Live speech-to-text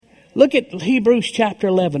Look at Hebrews chapter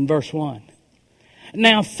 11, verse 1.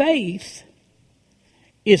 Now faith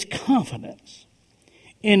is confidence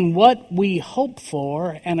in what we hope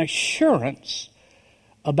for and assurance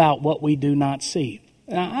about what we do not see.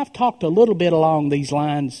 Now, I've talked a little bit along these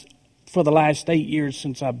lines for the last 8 years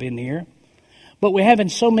since I've been here, but we're having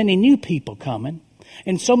so many new people coming,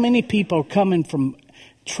 and so many people coming from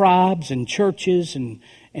tribes and churches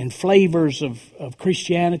and flavors of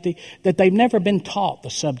Christianity that they've never been taught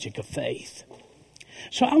the subject of faith.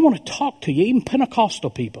 So I want to talk to you, even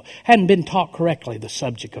Pentecostal people hadn't been taught correctly the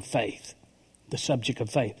subject of faith. The subject of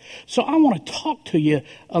faith. So I want to talk to you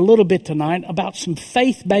a little bit tonight about some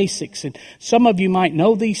faith basics. And some of you might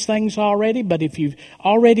know these things already, but if you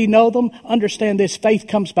already know them, understand this: faith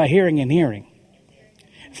comes by hearing and hearing.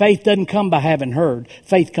 Faith doesn't come by having heard.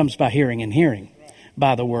 Faith comes by hearing and hearing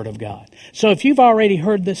by the Word of God. So if you've already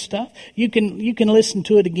heard this stuff, you can listen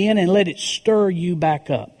to it again and let it stir you back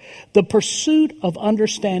up. The pursuit of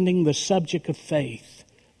understanding the subject of faith,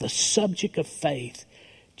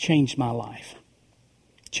 changed my life.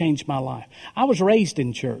 Changed my life. I was raised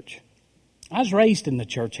in church. I was raised in the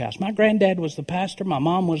church house. My granddad was the pastor. My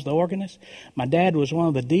mom was the organist. My dad was one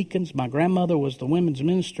of the deacons. My grandmother was the women's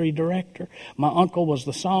ministry director. My uncle was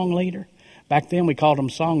the song leader. Back then we called them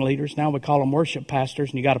song leaders. Now we call them worship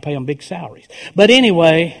pastors, and you got to pay them big salaries. But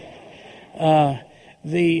anyway,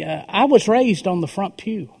 I was raised on the front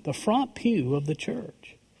pew of the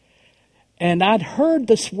church. And I'd heard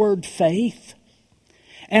this word faith.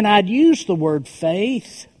 And I'd used the word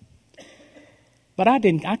faith, but I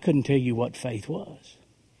couldn't tell you what faith was.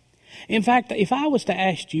 In fact, if I was to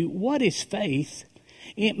ask you, what is faith?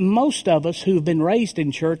 Most of us who've been raised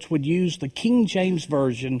in church would use the King James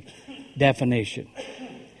Version definition.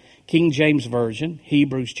 King James Version,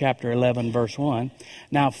 Hebrews chapter 11, verse 1.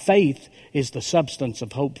 Now, faith is the substance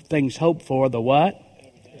of hope, things hoped for, the what?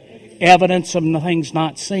 Evidence of the things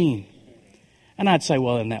not seen. And I'd say,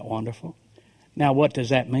 well, isn't that wonderful? Now, what does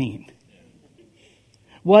that mean?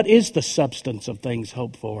 What is the substance of things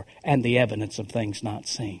hoped for and the evidence of things not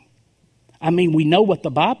seen? I mean, we know what the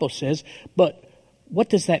Bible says, but what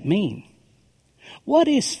does that mean? What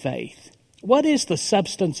is faith? What is the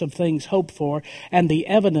substance of things hoped for and the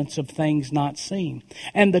evidence of things not seen?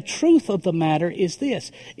 And the truth of the matter is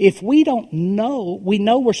this: if we don't know, we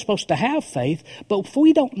know we're supposed to have faith, but if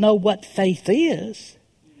we don't know what faith is,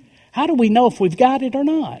 how do we know if we've got it or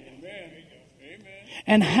not?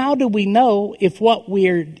 And how do we know if what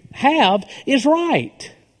we have is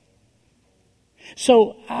right?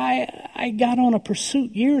 So I got on a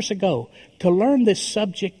pursuit years ago to learn this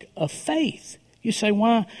subject of faith. You say,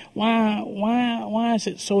 why is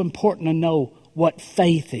it so important to know what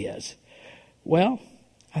faith is? Well,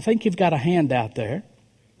 I think you've got a handout there.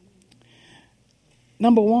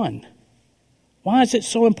 Number one, why is it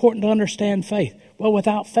so important to understand faith? Well,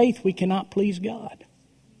 without faith, we cannot please God.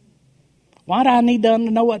 Why do I need to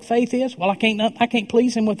know what faith is? Well, I can't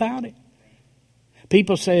please Him without it.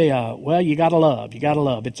 People say, well, you got to love.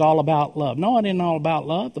 It's all about love. No, it ain't all about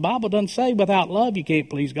love. The Bible doesn't say without love you can't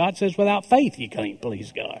please God. It says without faith you can't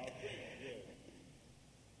please God.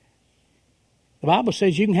 The Bible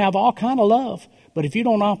says you can have all kind of love, but if you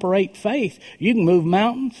don't operate faith, you can move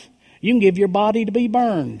mountains. You can give your body to be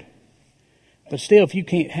burned. But still, if you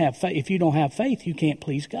don't have faith, you can't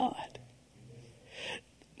please God.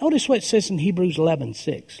 Notice what it says in Hebrews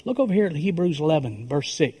 11:6. Look over here at Hebrews 11,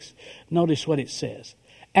 verse 6. Notice what it says.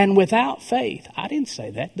 And without faith, I didn't say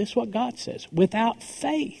that. This is what God says. Without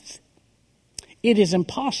faith, it is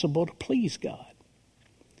impossible to please God.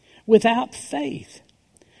 Without faith.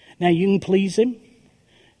 Now, you can please Him.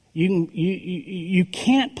 You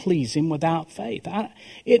can't please Him without faith.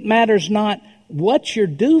 It matters not what you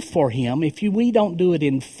do for Him. If we don't do it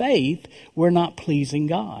in faith, we're not pleasing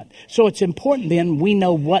God. So it's important then we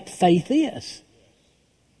know what faith is.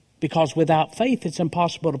 Because without faith, it's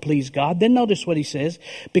impossible to please God. Then notice what he says.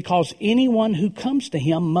 Because anyone who comes to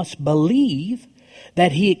Him must believe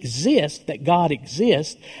that He exists, that God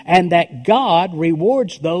exists, and that God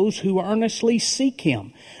rewards those who earnestly seek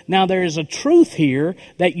Him. Now, there is a truth here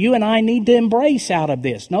that you and I need to embrace out of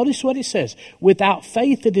this. Notice what it says. Without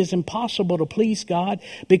faith, it is impossible to please God,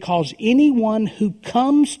 because anyone who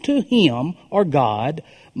comes to Him, or God,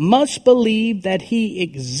 must believe that He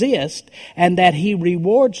exists and that He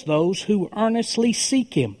rewards those who earnestly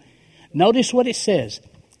seek Him. Notice what it says.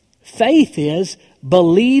 Faith is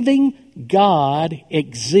believing God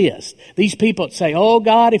exists. These people that say, oh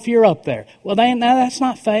God, if you're up there. Well, that's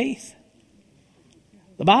not faith.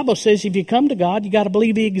 The Bible says if you come to God, you got to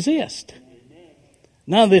believe He exists.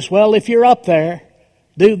 None of this, well, if you're up there,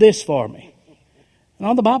 do this for me.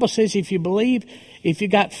 No, the Bible says if you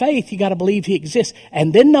got faith, you got to believe He exists.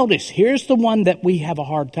 And then notice, here's the one that we have a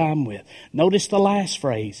hard time with. Notice the last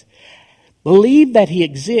phrase. Believe that He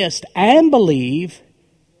exists and believe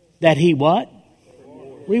that He what?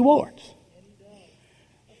 Rewards.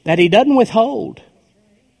 That He doesn't withhold.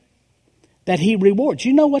 That He rewards.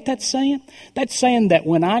 You know what that's saying? That's saying that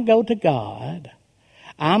when I go to God,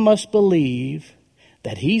 I must believe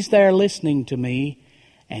that He's there listening to me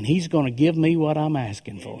and He's going to give me what I'm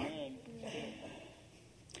asking for.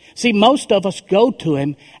 See, most of us go to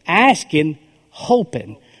Him asking,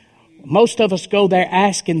 hoping. Most of us go there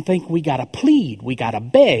asking, think we got to plead, we got to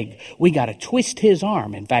beg, we got to twist His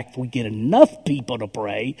arm. In fact, if we get enough people to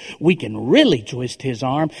pray, we can really twist His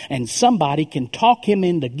arm and somebody can talk Him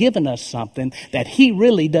into giving us something that He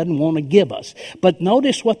really doesn't want to give us. But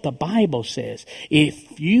notice what the Bible says.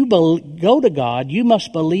 If you go to God, you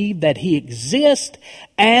must believe that He exists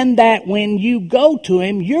and that when you go to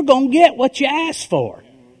Him, you're going to get what you ask for.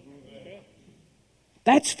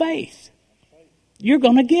 That's faith. You're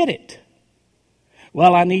going to get it.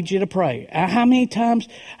 Well, I need you to pray. How many times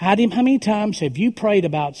have you prayed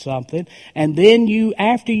about something and then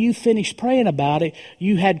after you finished praying about it,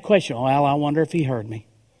 you had questions? Well, I wonder if He heard me.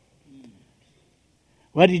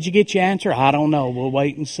 Well, did you get your answer? I don't know. We'll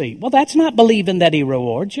wait and see. Well, that's not believing that He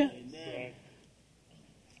rewards you.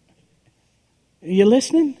 Are you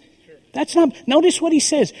listening? That's not. Notice what He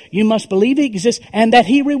says. You must believe He exists and that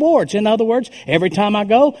He rewards. In other words, every time I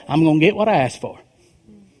go, I'm going to get what I ask for.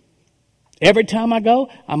 Every time I go,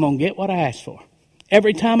 I'm going to get what I ask for.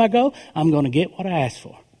 Every time I go, I'm going to get what I ask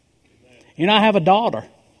for. You know, I have a daughter.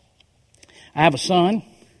 I have a son.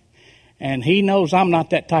 And he knows I'm not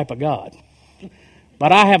that type of God.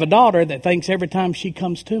 But I have a daughter that thinks every time she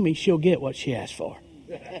comes to me, she'll get what she asks for.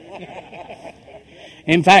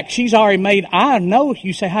 In fact, she's already made, I know,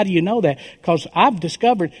 you say, how do you know that? Because I've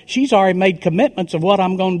discovered she's already made commitments of what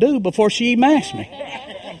I'm going to do before she even asks me.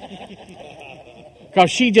 Because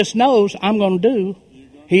she just knows I'm going to do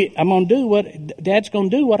Dad's going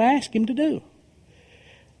to do what I ask him to do.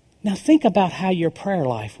 Now think about how your prayer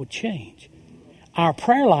life would change. Our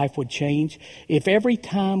prayer life would change if every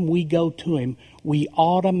time we go to Him, we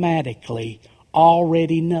automatically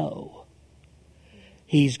already know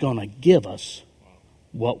He's going to give us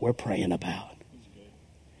what we're praying about.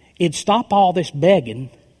 It'd stop all this begging.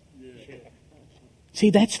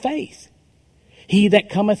 See, that's faith. He that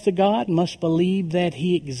cometh to God must believe that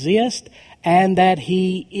He exists and that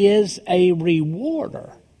He is a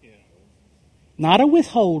rewarder. Not a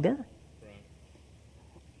withholder.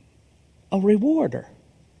 A rewarder.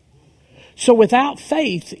 So without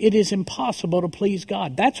faith, it is impossible to please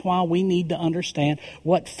God. That's why we need to understand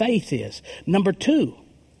what faith is. Number 2,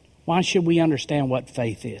 why should we understand what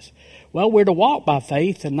faith is? Well, we're to walk by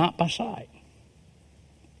faith and not by sight.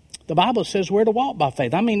 The Bible says we're to walk by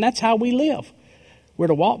faith. I mean, that's how we live. We're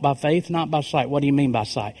to walk by faith, not by sight. What do you mean by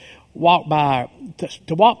sight?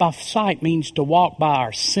 To walk by sight means to walk by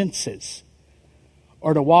our senses,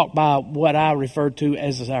 or to walk by what I refer to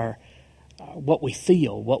as our what we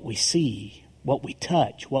feel, what we see, what we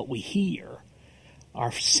touch, what we hear,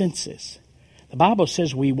 our senses. The Bible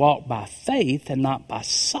says we walk by faith and not by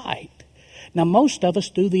sight. Now, most of us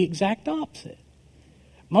do the exact opposite.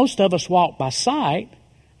 Most of us walk by sight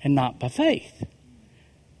and not by faith.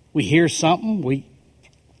 We hear something, we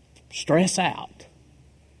stress out.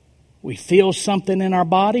 We feel something in our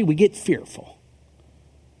body, we get fearful.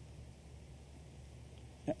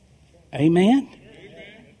 Amen?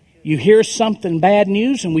 You hear something bad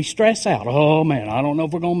news and we stress out. Oh man, I don't know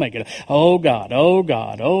if we're going to make it. Oh God, oh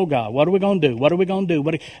God, oh God. What are we going to do? What are we going to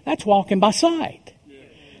do? That's walking by sight.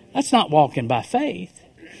 That's not walking by faith.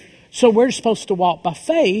 So we're supposed to walk by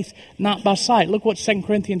faith, not by sight. Look what 2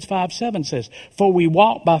 Corinthians 5:7 says. For we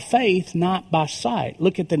walk by faith, not by sight.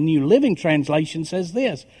 Look at the New Living Translation says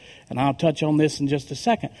this. And I'll touch on this in just a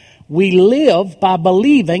second. We live by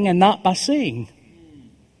believing and not by seeing.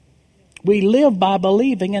 We live by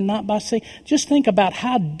believing and not by seeing. Just think about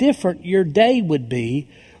how different your day would be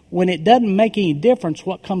when it doesn't make any difference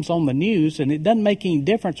what comes on the news, and it doesn't make any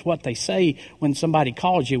difference what they say when somebody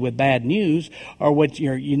calls you with bad news, or what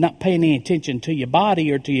you're not paying any attention to your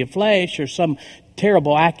body or to your flesh, or some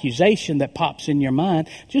terrible accusation that pops in your mind.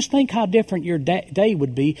 Just think how different your day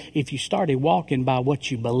would be if you started walking by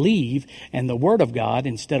what you believe and the Word of God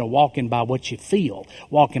instead of walking by what you feel,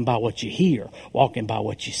 walking by what you hear, walking by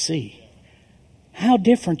what you see. How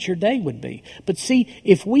different your day would be. But see,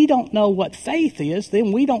 if we don't know what faith is,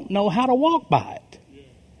 then we don't know how to walk by it.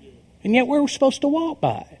 And yet we're supposed to walk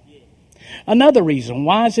by it. Another reason,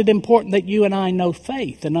 why is it important that you and I know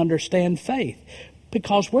faith and understand faith?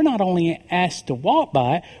 Because we're not only asked to walk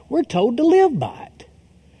by it, we're told to live by it.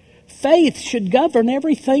 Faith should govern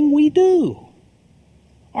everything we do.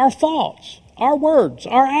 Our thoughts, our words,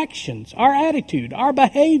 our actions, our attitude, our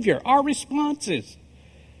behavior, our responses.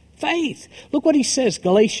 Faith. Look what he says,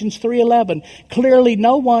 Galatians 3:11. Clearly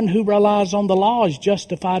no one who relies on the law is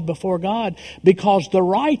justified before God, because the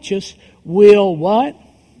righteous will what?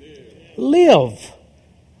 Live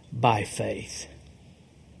by faith.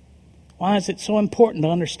 Why is it so important to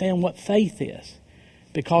understand what faith is?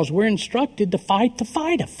 Because we're instructed to fight the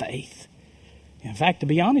fight of faith. In fact, to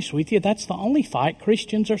be honest with you, that's the only fight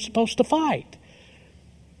Christians are supposed to fight.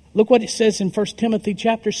 Look what it says in 1 Timothy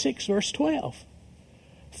chapter 6, verse 12.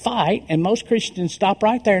 Fight, and most Christians stop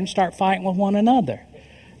right there and start fighting with one another.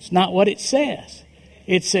 It's not what it says.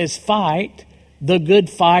 It says fight the good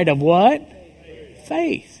fight of what?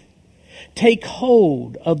 Faith. Take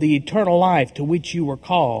hold of the eternal life to which you were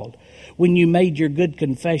called when you made your good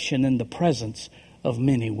confession in the presence of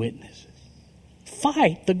many witnesses.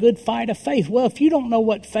 Fight the good fight of faith. Well, if you don't know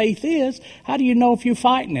what faith is, how do you know if you're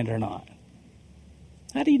fighting it or not?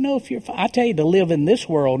 How do you know if you're fighting? I tell you, to live in this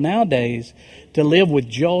world nowadays, to live with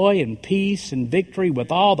joy and peace and victory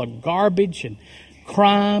with all the garbage and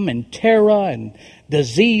crime and terror and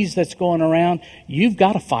disease that's going around, you've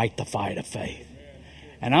got to fight the fight of faith.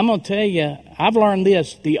 And I'm going to tell you, I've learned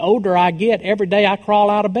this. The older I get, every day I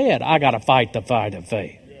crawl out of bed, I got to fight the fight of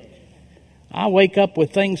faith. I wake up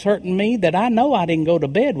with things hurting me that I know I didn't go to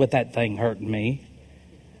bed with that thing hurting me.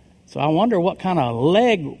 So I wonder what kind of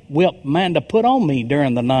leg whip Amanda put on me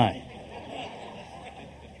during the night.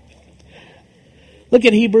 Look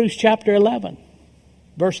at Hebrews chapter 11,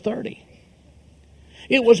 verse 30.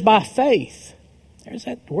 It was by faith. There's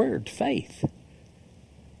that word, faith.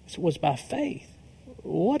 It was by faith.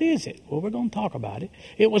 What is it? Well, we're going to talk about it.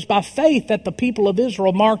 It was by faith that the people of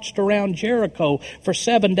Israel marched around Jericho for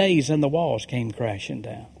 7 days and the walls came crashing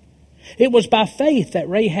down. It was by faith that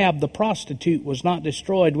Rahab the prostitute was not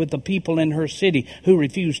destroyed with the people in her city who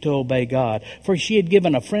refused to obey God, for she had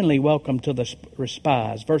given a friendly welcome to the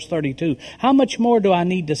spies. Verse 32, how much more do I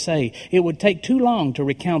need to say? It would take too long to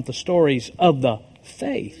recount the stories of the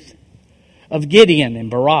faith of Gideon and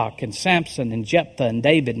Barak and Samson and Jephthah and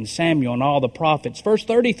David and Samuel and all the prophets. Verse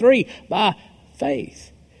 33, by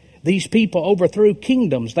faith. These people overthrew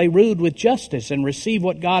kingdoms. They ruled with justice and received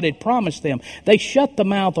what God had promised them. They shut the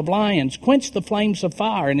mouth of lions, quenched the flames of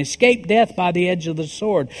fire, and escaped death by the edge of the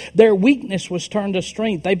sword. Their weakness was turned to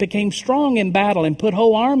strength. They became strong in battle and put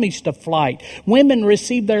whole armies to flight. Women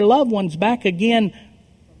received their loved ones back again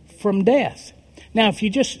from death. Now, if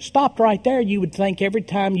you just stopped right there, you would think every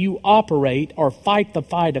time you operate or fight the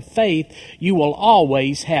fight of faith, you will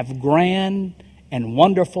always have grand and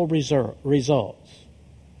wonderful results.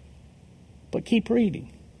 But keep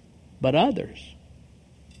reading. But others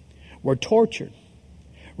were tortured,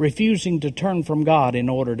 refusing to turn from God in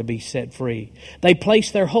order to be set free. They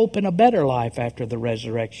placed their hope in a better life after the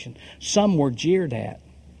resurrection. Some were jeered at,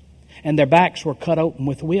 and their backs were cut open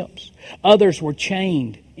with whips. Others were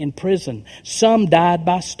chained in prison. Some died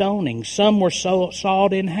by stoning. Some were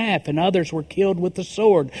sawed in half, and others were killed with the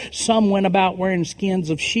sword. Some went about wearing skins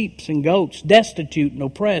of sheep and goats, destitute and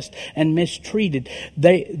oppressed and mistreated.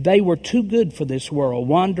 They were too good for this world,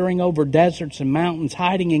 wandering over deserts and mountains,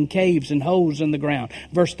 hiding in caves and holes in the ground.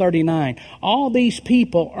 Verse 39, all these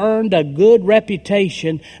people earned a good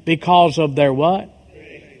reputation because of their what?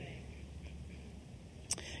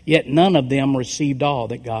 Yet none of them received all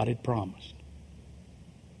that God had promised.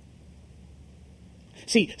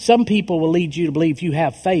 See, some people will lead you to believe if you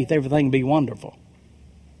have faith, everything will be wonderful.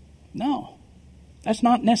 No, that's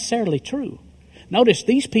not necessarily true. Notice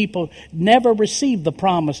these people never received the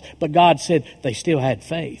promise, but God said they still had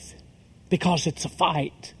faith because it's a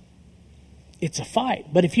fight. It's a fight.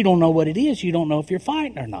 But if you don't know what it is, you don't know if you're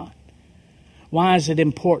fighting or not. Why is it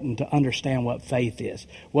important to understand what faith is?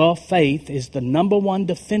 Well, faith is the number one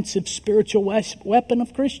defensive spiritual weapon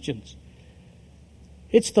of Christians.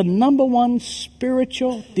 It's the number one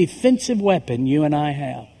spiritual defensive weapon you and I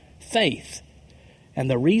have. Faith. And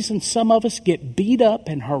the reason some of us get beat up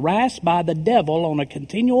and harassed by the devil on a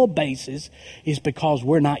continual basis is because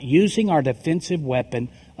we're not using our defensive weapon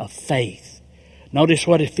of faith. Notice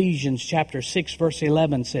what Ephesians chapter 6 verse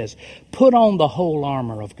 11 says. Put on the whole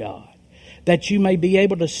armor of God, that you may be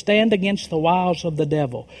able to stand against the wiles of the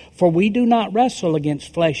devil. For we do not wrestle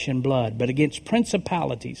against flesh and blood, but against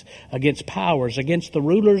principalities, against powers, against the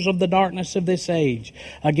rulers of the darkness of this age,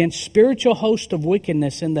 against spiritual hosts of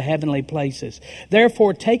wickedness in the heavenly places.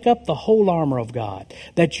 Therefore take up the whole armor of God,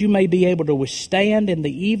 that you may be able to withstand in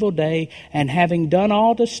the evil day, and having done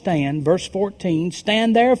all to stand, verse 14,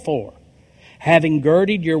 stand therefore, having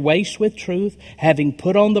girded your waist with truth, having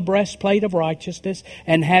put on the breastplate of righteousness,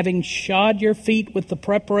 and having shod your feet with the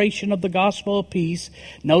preparation of the gospel of peace.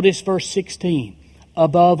 Notice verse 16.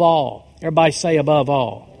 Above all. Everybody say above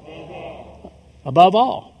all. Above all. Above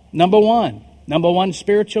all. Number one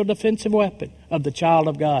spiritual defensive weapon of the child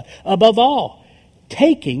of God. Above all,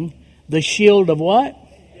 taking the shield of what?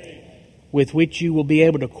 Faith. With which you will be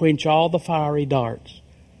able to quench all the fiery darts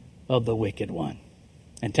of the wicked one.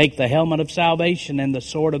 And take the helmet of salvation and the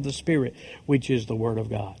sword of the Spirit, which is the Word of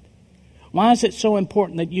God. Why is it so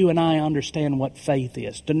important that you and I understand what faith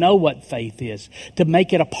is, to know what faith is, to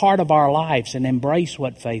make it a part of our lives and embrace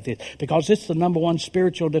what faith is? Because it's the number one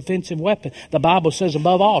spiritual defensive weapon. The Bible says,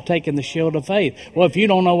 above all, taking the shield of faith. Well, if you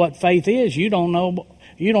don't know what faith is, you don't know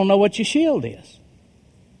what your shield is.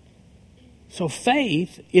 So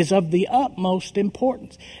faith is of the utmost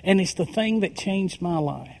importance, and it's the thing that changed my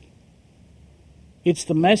life. It's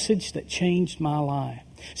the message that changed my life.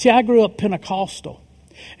 See, I grew up Pentecostal.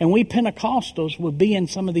 And we Pentecostals would be in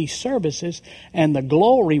some of these services, and the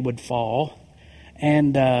glory would fall,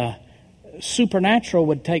 and supernatural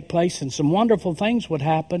would take place, and some wonderful things would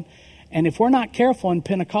happen. And if we're not careful in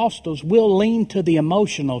Pentecostals, we'll lean to the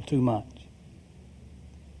emotional too much.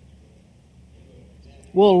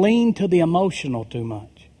 We'll lean to the emotional too much.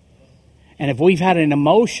 And if we've had an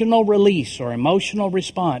emotional release or emotional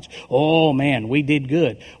response, oh man, we did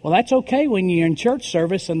good. Well, that's okay when you're in church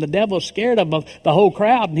service and the devil's scared of the whole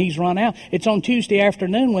crowd and he's run out. It's on Tuesday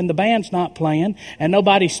afternoon when the band's not playing and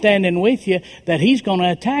nobody's standing with you that he's going to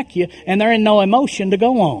attack you, and there ain't no emotion to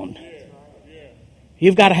go on.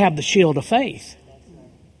 You've got to have the shield of faith.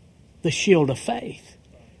 The shield of faith.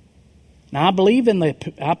 Now, I believe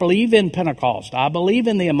in Pentecost. I believe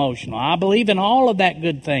in the emotional. I believe in all of that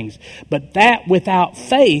good things. But that without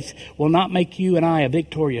faith will not make you and I a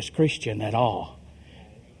victorious Christian at all.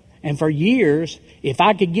 And for years, if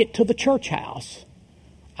I could get to the church house,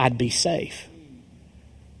 I'd be safe.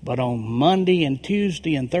 But on Monday and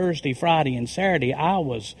Tuesday and Thursday, Friday and Saturday, I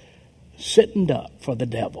was sitting up for the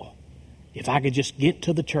devil. If I could just get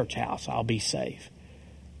to the church house, I'll be safe.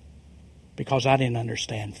 Because I didn't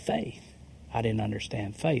understand faith. I didn't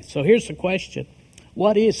understand faith. So here's the question.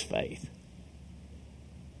 What is faith?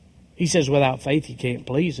 He says without faith you can't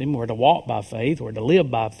please Him. We're to walk by faith. We're to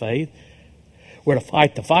live by faith. We're to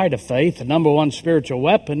fight the fight of faith. The number one spiritual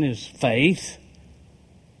weapon is faith.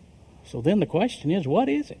 So then the question is, what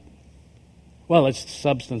is it? Well, it's the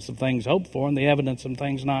substance of things hoped for and the evidence of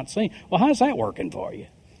things not seen. Well, how's that working for you?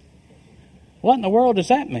 What in the world does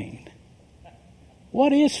that mean?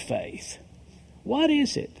 What is faith? What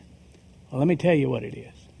is it? Well, let me tell you what it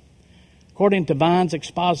is. According to Vine's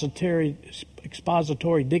expository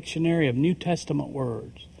dictionary of New Testament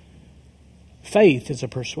words, faith is a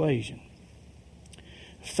persuasion.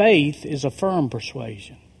 Faith is a firm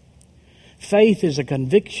persuasion. Faith is a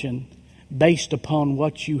conviction based upon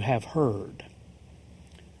what you have heard.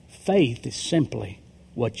 Faith is simply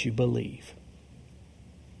what you believe.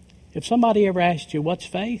 If somebody ever asked you, what's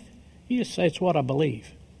faith? You just say, it's what I believe.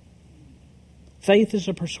 Faith is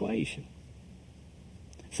a persuasion.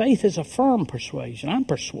 Faith is a firm persuasion. I'm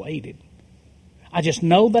persuaded. I just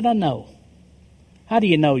know that I know. How do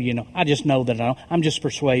you know you know? I just know that I know. I'm just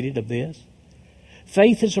persuaded of this.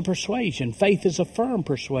 Faith is a persuasion. Faith is a firm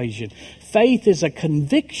persuasion. Faith is a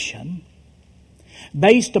conviction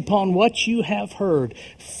based upon what you have heard.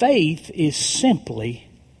 Faith is simply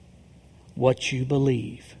what you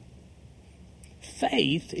believe.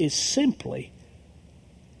 Faith is simply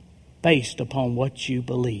based upon what you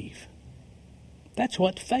believe. That's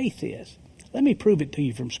what faith is. Let me prove it to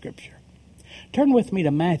you from Scripture. Turn with me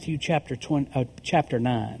to Matthew chapter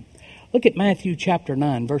 9. Look at Matthew chapter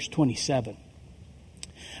 9, verse 27.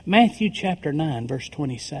 Matthew chapter 9, verse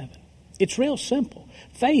 27. It's real simple.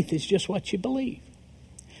 Faith is just what you believe.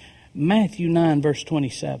 Matthew 9, verse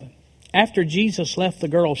 27. After Jesus left the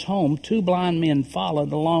girl's home, 2 blind men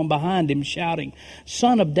followed along behind him, shouting,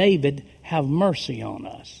 "Son of David, have mercy on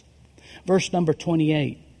us." Verse number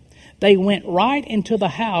 28. They went right into the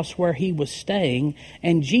house where he was staying,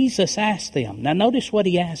 and Jesus asked them. Now notice what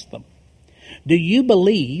he asked them. Do you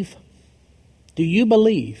believe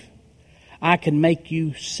I can make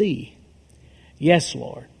you see? Yes,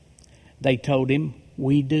 Lord. They told him,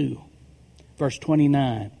 we do. Verse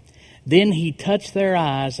 29. Then he touched their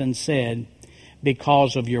eyes and said,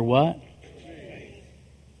 because of your what? Faith.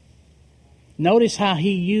 Notice how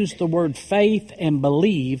he used the word faith and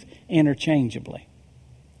believe interchangeably.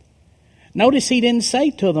 Notice he didn't say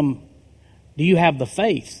to them, do you have the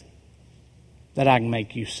faith that I can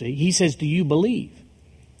make you see? He says, do you believe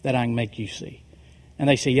that I can make you see? And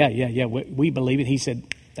they say, yeah, we believe it. He said,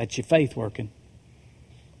 That's your faith working.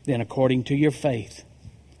 Then according to your faith,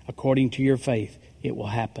 it will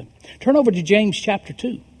happen. Turn over to James chapter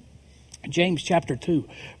 2. James chapter 2,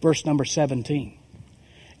 verse number 17.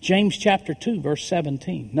 James chapter 2, verse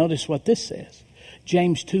 17. Notice what this says.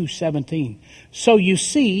 James 2:17. So you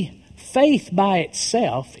see, faith by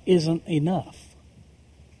itself isn't enough.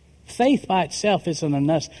 Faith by itself isn't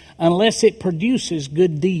enough unless it produces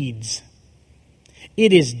good deeds.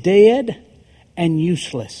 It is dead and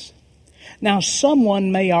useless. Now,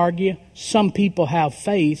 someone may argue some people have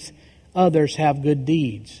faith, others have good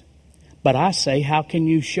deeds. But I say, how can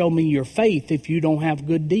you show me your faith if you don't have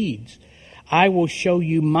good deeds? I will show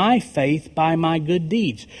you my faith by my good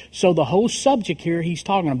deeds. So the whole subject here he's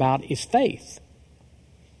talking about is faith.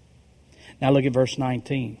 Now look at verse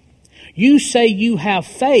 19. You say you have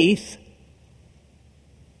faith.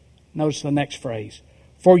 Notice the next phrase.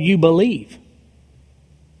 For you believe.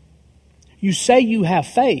 You say you have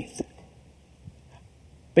faith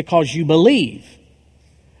because you believe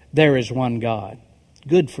there is one God.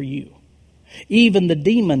 Good for you. Even the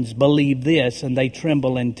demons believe this and they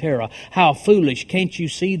tremble in terror. How foolish. Can't you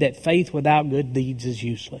see that faith without good deeds is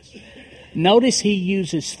useless? Notice he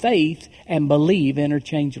uses faith and believe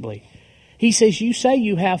interchangeably. He says, you say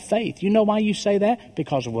you have faith. You know why you say that?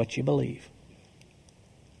 Because of what you believe.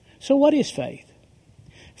 So what is faith?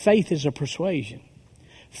 Faith is a persuasion.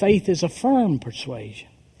 Faith is a firm persuasion.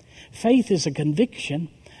 Faith is a conviction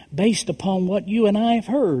based upon what you and I have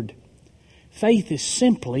heard. Faith is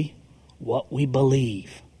simply what we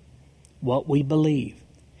believe. What we believe.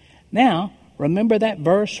 Now, remember that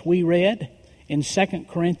verse we read in 2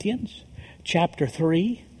 Corinthians chapter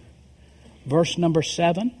 3, verse number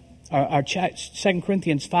 7? Or 2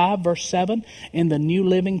 Corinthians 5, verse 7 in the New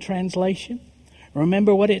Living Translation.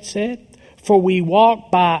 Remember what it said? For we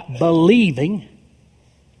walk by believing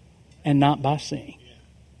and not by seeing.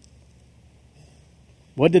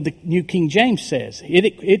 What did the New King James says?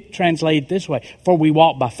 It translated this way. For we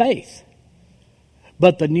walk by faith.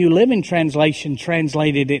 But the New Living Translation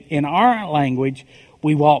translated it in our language,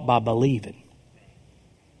 we walk by believing.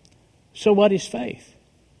 So what is faith?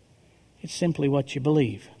 It's simply what you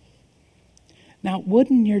believe. Now,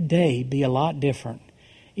 wouldn't your day be a lot different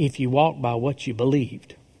if you walked by what you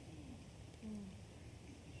believed?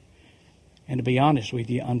 And to be honest with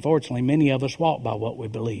you, unfortunately, many of us walk by what we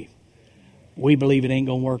believe. We believe it ain't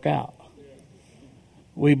going to work out.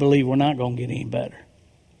 We believe we're not going to get any better.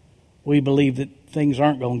 We believe that things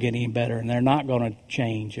aren't going to get any better and they're not going to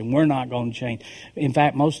change and we're not going to change. In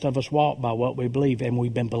fact, most of us walk by what we believe and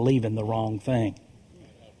we've been believing the wrong thing.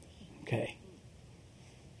 Okay.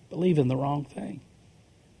 Believing the wrong thing.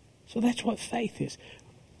 So that's what faith is.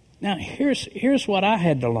 Now, here's what I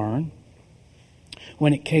had to learn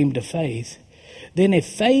when it came to faith. Then if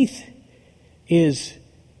faith is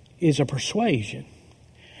a persuasion,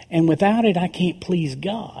 and without it I can't please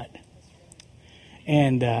God,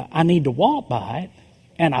 and I need to walk by it,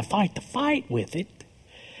 and I fight the fight with it,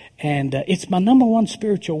 and it's my number one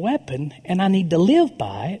spiritual weapon, and I need to live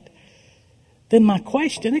by it, then my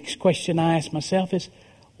next question I ask myself is,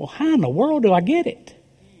 well, how in the world do I get it?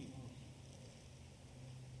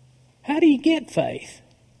 How do you get faith?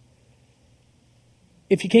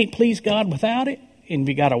 If you can't please God without it, and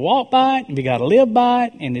you got to walk by it, and you got to live by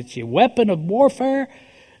it, and it's your weapon of warfare,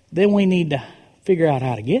 then we need to figure out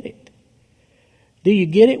how to get it. Do you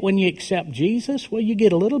get it when you accept Jesus? Well, you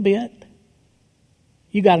get a little bit.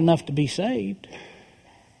 You got enough to be saved.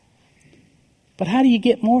 But how do you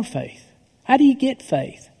get more faith? How do you get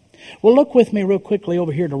faith? Well, look with me real quickly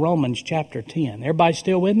over here to Romans chapter 10. Everybody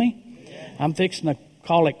still with me? I'm fixing to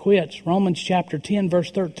call it quits. Romans chapter 10,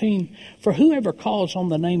 verse 13. For whoever calls on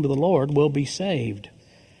the name of the Lord will be saved.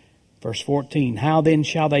 Verse 14, how then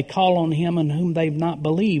shall they call on him in whom they've not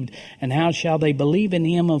believed? And how shall they believe in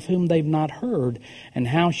him of whom they've not heard? And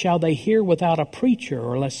how shall they hear without a preacher,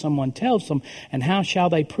 or unless someone tells them? And how shall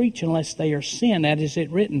they preach unless they are sent? As is it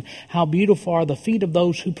written, how beautiful are the feet of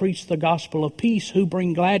those who preach the gospel of peace, who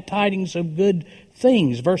bring glad tidings of good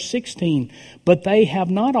things. Verse 16, but they have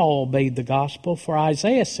not all obeyed the gospel, for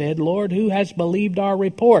Isaiah said, Lord, who has believed our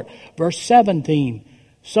report? Verse 17,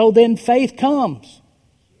 so then faith comes.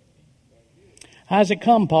 How does it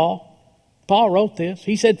come, Paul? Paul wrote this.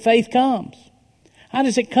 He said faith comes. How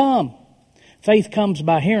does it come? Faith comes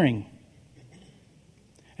by hearing.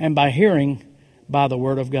 And by hearing, by the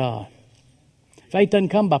word of God. Faith doesn't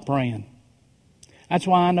come by praying. That's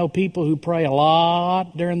why I know people who pray a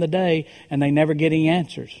lot during the day and they never get any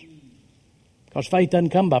answers. Because faith doesn't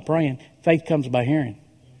come by praying. Faith comes by hearing.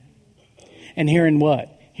 And hearing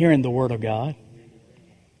what? Hearing the word of God.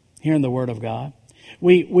 Hearing the word of God.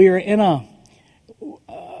 We are in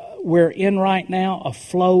we're in right now a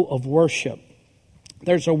flow of worship.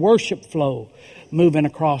 There's a worship flow moving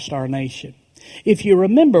across our nation. If you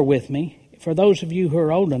remember with me, for those of you who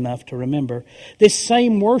are old enough to remember, this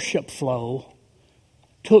same worship flow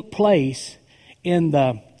took place in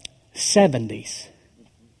the 70s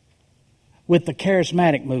with the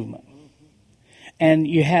charismatic movement. And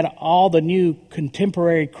you had all the new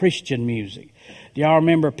contemporary Christian music. Do y'all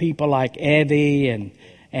remember people like Evie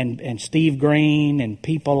and Steve Green and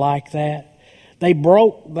people like that? They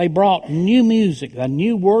brought new music, a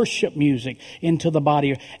new worship music into the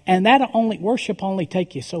body. And worship only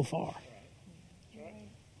take you so far.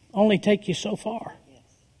 Only take you so far.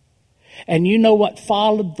 And you know what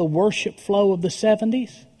followed the worship flow of the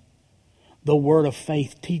 70s? The Word of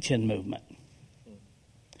Faith teaching movement.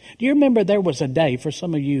 Do you remember there was a day, for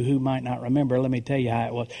some of you who might not remember, let me tell you how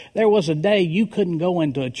it was. There was a day you couldn't go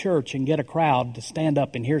into a church and get a crowd to stand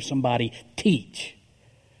up and hear somebody teach.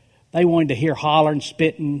 They wanted to hear hollering,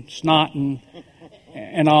 spitting, snotting,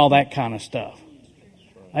 and all that kind of stuff.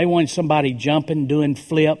 They wanted somebody jumping, doing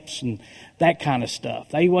flips, and that kind of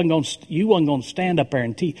stuff. You wasn't going to stand up there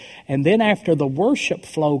and teach. And then after the worship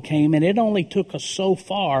flow came, and it only took us so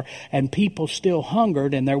far, and people still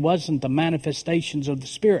hungered, and there wasn't the manifestations of the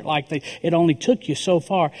Spirit it only took you so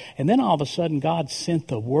far. And then all of a sudden, God sent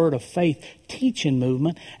the Word of Faith teaching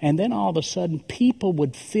movement, and then all of a sudden, people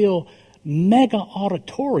would fill mega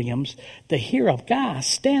auditoriums to hear a guy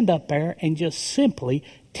stand up there and just simply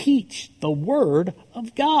teach the Word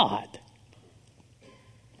of God.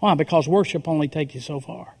 Why? Because worship only takes you so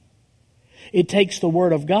far. It takes the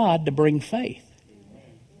Word of God to bring faith.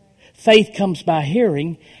 Faith comes by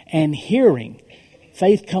hearing, and hearing.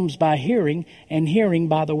 Faith comes by hearing, and hearing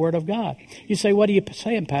by the Word of God. You say, what are you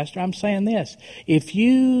saying, Pastor? I'm saying this. If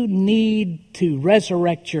you need to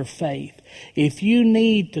resurrect your faith, if you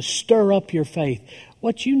need to stir up your faith,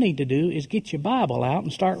 what you need to do is get your Bible out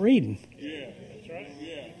and start reading. Yeah, that's right.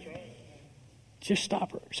 Yeah, that's right. Just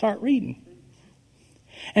start reading.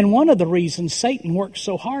 And one of the reasons Satan works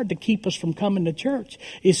so hard to keep us from coming to church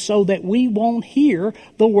is so that we won't hear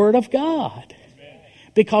the Word of God.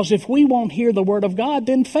 Because if we won't hear the Word of God,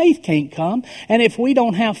 then faith can't come. And if we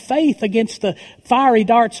don't have faith against the fiery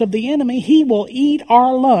darts of the enemy, he will eat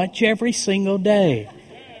our lunch every single day.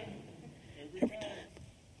 Every time.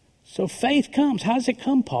 So faith comes. How does it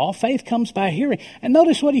come, Paul? Faith comes by hearing. And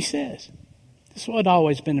notice what he says. This is what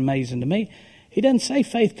always been amazing to me. He doesn't say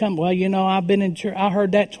faith comes. Well, I've been in church. I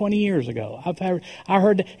heard that 20 years ago. I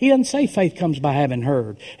heard that. He doesn't say faith comes by having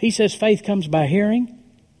heard. He says faith comes by hearing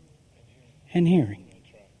and hearing.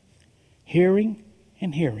 Hearing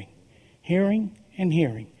and hearing. Hearing and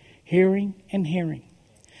hearing. Hearing and hearing.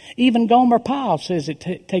 Even Gomer Pyle says it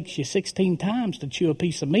takes you 16 times to chew a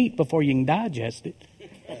piece of meat before you can digest it.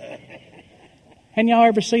 Hadn't y'all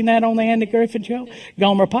ever seen that on the Andy Griffith Show?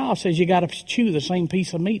 Gomer Pyle says you got to chew the same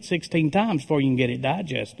piece of meat 16 times before you can get it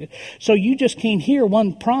digested. So you just can't hear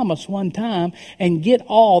one promise one time and get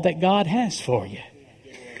all that God has for you.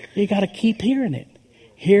 You got to keep hearing it.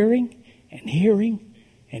 Hearing and hearing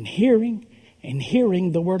and hearing and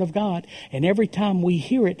hearing the Word of God. And every time we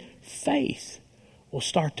hear it, faith will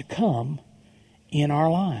start to come in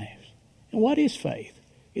our lives. And what is faith?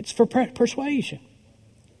 It's for persuasion.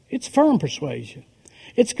 It's firm persuasion.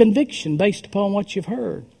 It's conviction based upon what you've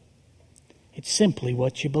heard. It's simply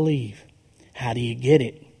what you believe. How do you get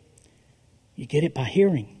it? You get it by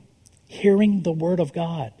hearing. Hearing the Word of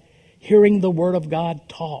God. Hearing the Word of God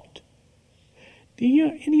taught.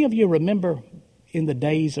 Any of you remember in the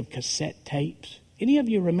days of cassette tapes? Any of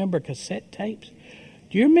you remember cassette tapes?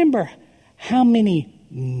 Do you remember how many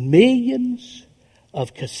millions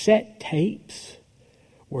of cassette tapes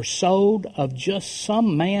were sold of just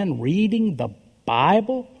some man reading the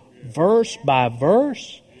Bible verse by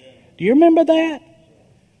verse? Do you remember that?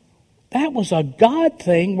 That was a God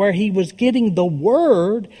thing where he was getting the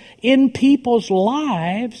Word in people's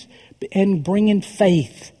lives and bringing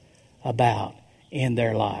faith about in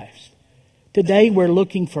their lives. Today we're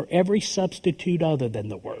looking for every substitute other than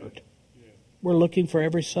the Word. We're looking for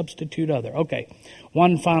every substitute other. Okay,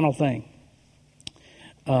 one final thing.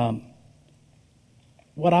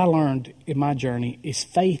 What I learned in my journey is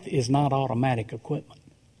faith is not automatic equipment.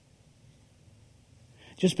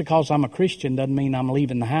 Just because I'm a Christian doesn't mean I'm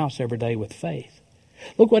leaving the house every day with faith.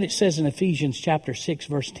 Look what it says in Ephesians chapter 6,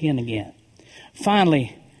 verse 10 again.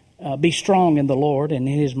 Finally, be strong in the Lord and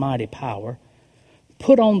in His mighty power.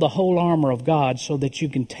 Put on the whole armor of God so that you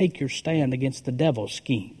can take your stand against the devil's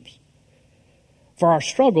schemes. For our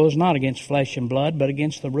struggle is not against flesh and blood, but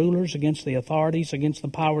against the rulers, against the authorities, against the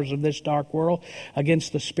powers of this dark world,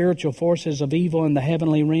 against the spiritual forces of evil in the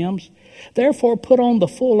heavenly realms. Therefore put on the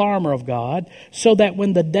full armor of God, so that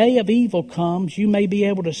when the day of evil comes, you may be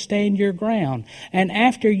able to stand your ground. And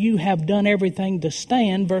after you have done everything to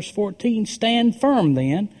stand, verse 14, stand firm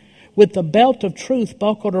then, with the belt of truth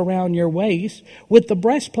buckled around your waist, with the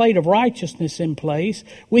breastplate of righteousness in place,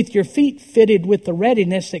 with your feet fitted with the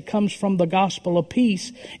readiness that comes from the gospel of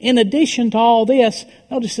peace. In addition to all this,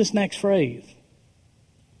 notice this next phrase.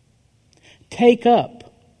 Take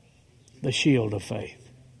up the shield of faith.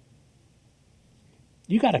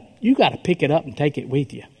 You got to pick it up and take it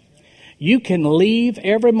with you. You can leave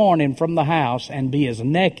every morning from the house and be as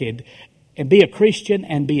naked and be a Christian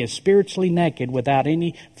and be as spiritually naked without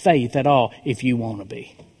any faith at all if you want to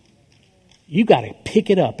be. You got to pick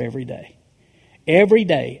it up every day. Every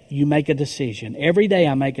day you make a decision. Every day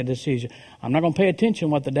I make a decision. I'm not going to pay attention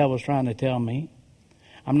to what the devil's trying to tell me.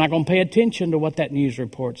 I'm not going to pay attention to what that news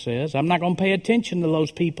report says. I'm not going to pay attention to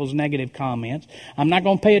those people's negative comments. I'm not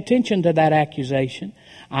going to pay attention to that accusation.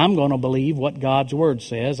 I'm going to believe what God's Word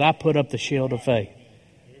says. I put up the shield of faith.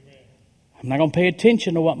 I'm not going to pay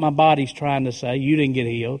attention to what my body's trying to say. You didn't get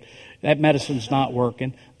healed. That medicine's not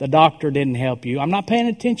working. The doctor didn't help you. I'm not paying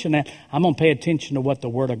attention to that. I'm going to pay attention to what the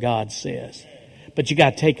Word of God says. But you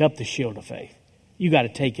got to take up the shield of faith. You got to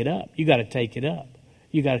take it up. You got to take it up.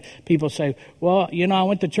 People say, well, I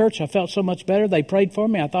went to church. I felt so much better. They prayed for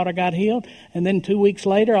me. I thought I got healed. And then 2 weeks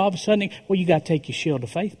later, all of a sudden, you got to take your shield of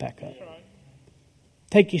faith back up.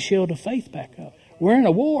 Take your shield of faith back up. We're in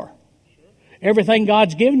a war. Everything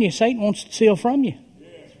God's given you, Satan wants to steal from you.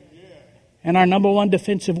 And our number one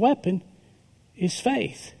defensive weapon is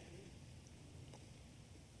faith.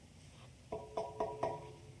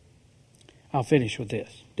 I'll finish with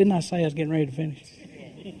this. Didn't I say I was getting ready to finish?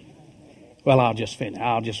 Well, I'll just finish.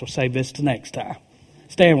 I'll just save this to next time.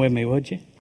 Stand with me, would you?